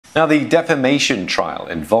Now, the defamation trial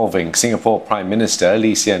involving Singapore Prime Minister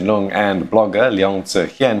Lee Hsien Loong and blogger Leong Sze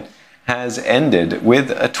Hian has ended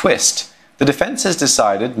with a twist. The defence has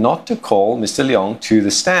decided not to call Mr Leong to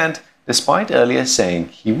the stand, despite earlier saying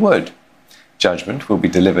he would. Judgment will be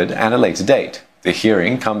delivered at a later date. The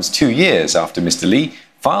hearing comes 2 years after Mr Lee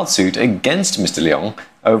filed suit against Mr Leong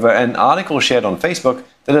over an article shared on Facebook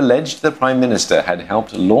that alleged the Prime Minister had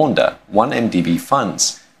helped launder 1MDB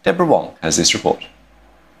funds. Deborah Wong has this report.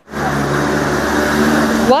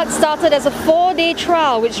 What started as a 4-day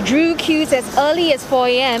trial, which drew queues as early as 4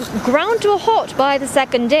 a.m, ground to a halt by the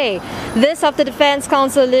second day. This after Defence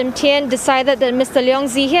Counsel Lim Tian decided that Mr Leong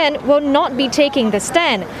Sze Hian will not be taking the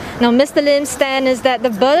stand. Now, Mr Lim's stand is that the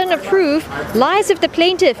burden of proof lies with the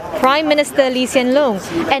plaintiff, Prime Minister Lee Hsien Loong,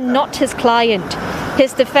 and not his client.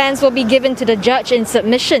 His defence will be given to the judge in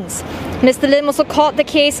submissions. Mr Lim also called the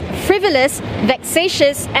case frivolous,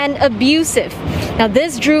 vexatious and abusive. Now,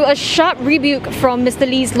 this drew a sharp rebuke from Mr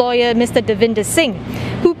Lee's lawyer, Mr Davinder Singh,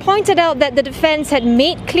 who pointed out that the defence had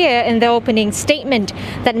made clear in their opening statement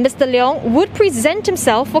that Mr Leong would present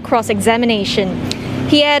himself for cross-examination.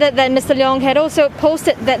 He added that Mr Leong had also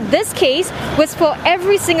posted that this case was for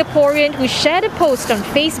every Singaporean who shared a post on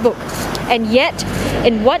Facebook. And yet,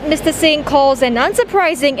 in what Mr Singh calls an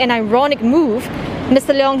unsurprising and ironic move,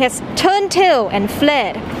 Mr Leong has turned tail and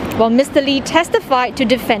fled, while Mr Lee testified to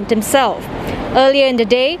defend himself. Earlier in the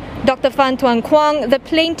day, Dr. Phan Tuan Kwang, the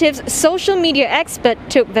plaintiff's social media expert,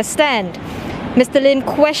 took the stand. Mr Lim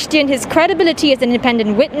questioned his credibility as an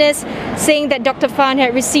independent witness, saying that Dr. Phan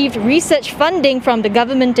had received research funding from the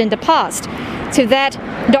government in the past. To that,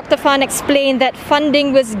 Dr. Phan explained that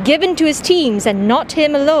funding was given to his teams and not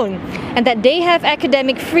him alone, and that they have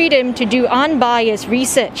academic freedom to do unbiased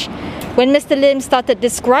research. When Mr Lim started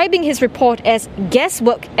describing his report as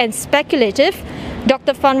guesswork and speculative,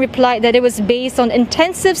 Dr. Phan replied that it was based on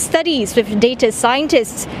intensive studies with data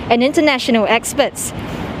scientists and international experts.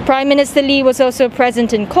 Prime Minister Lee was also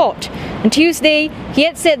present in court. On Tuesday, he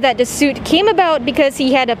had said that the suit came about because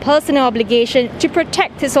he had a personal obligation to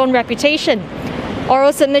protect his own reputation.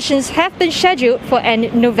 Oral submissions have been scheduled for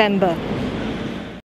end November.